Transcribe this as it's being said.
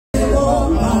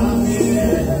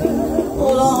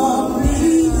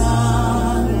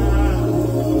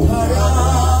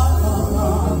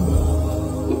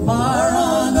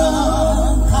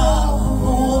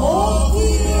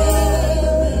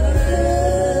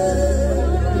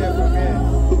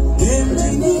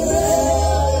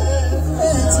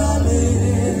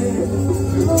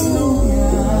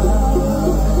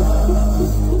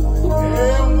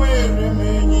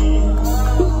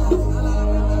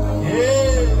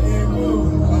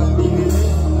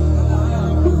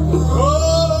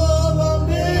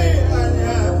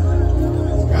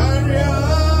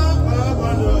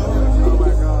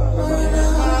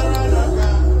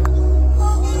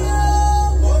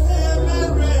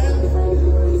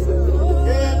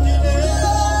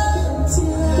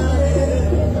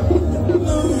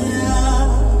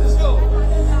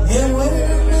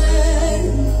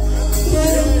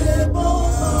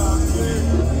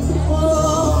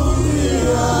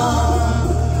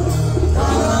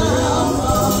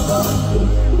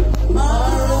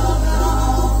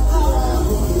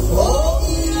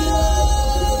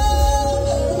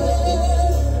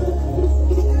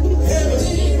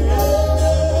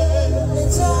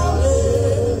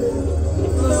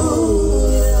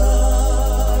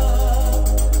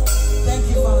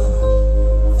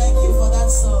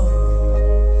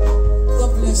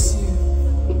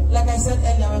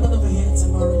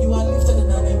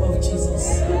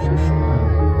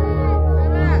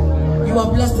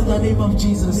are blessed in the name of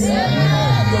Jesus. Your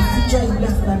future is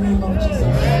blessed in the name of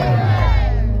Jesus.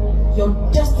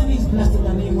 Your destiny is blessed in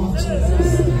the name of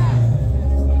Jesus.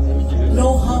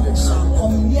 No harm shall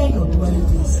come near your dwelling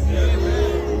place.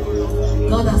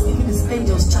 God has given his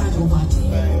angels charge over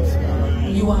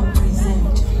thee. You are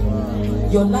preserved.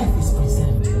 Your life is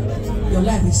preserved. Your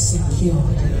life is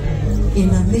secured. In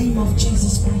the name of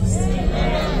Jesus Christ.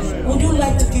 Would you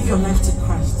like to give your life to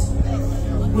Christ?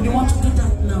 Would you want to do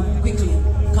that now, quickly?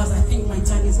 Because I think my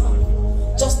time is up.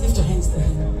 Just lift your hands to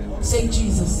him. Say,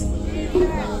 Jesus.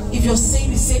 If you're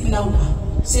saying it, say it louder.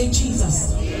 Say,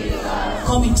 Jesus.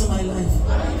 Come into my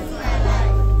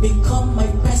life. Become my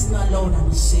personal Lord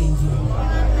and Savior.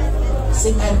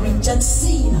 Say, I reject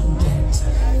sin and death.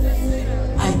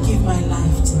 I give my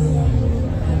life to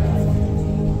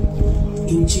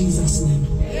you. In Jesus' name.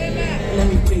 Let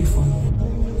me pray for you.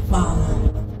 Father,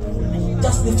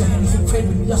 just lift your hand. If you pray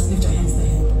with me, just lift your hands to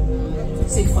him.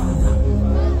 Say, Father,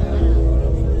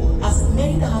 as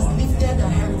many that has lifted their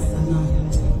hands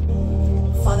tonight,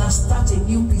 Father, start a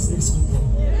new business with them.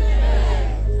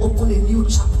 Open a new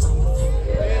chapter with them.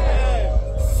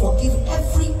 Forgive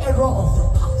every error of the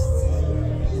past.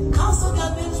 Cancel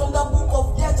their names from the book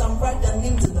of death and write their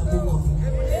names in the book of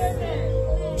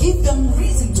life. Give them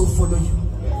reason to follow you.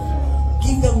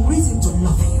 Give them reason to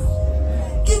love you.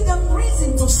 Give them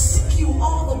reason to seek you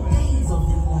all the days of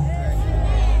their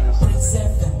life.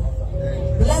 Preserve them.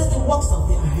 Bless the works of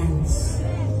their hands.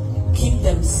 Keep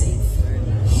them safe.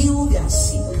 Heal their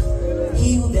sick.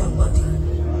 Heal their body.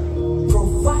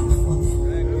 Provide for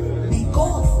them. Be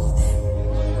God for them.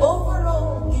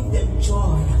 Overall, give them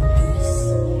joy and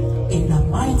peace. In the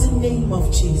mighty name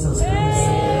of Jesus Christ.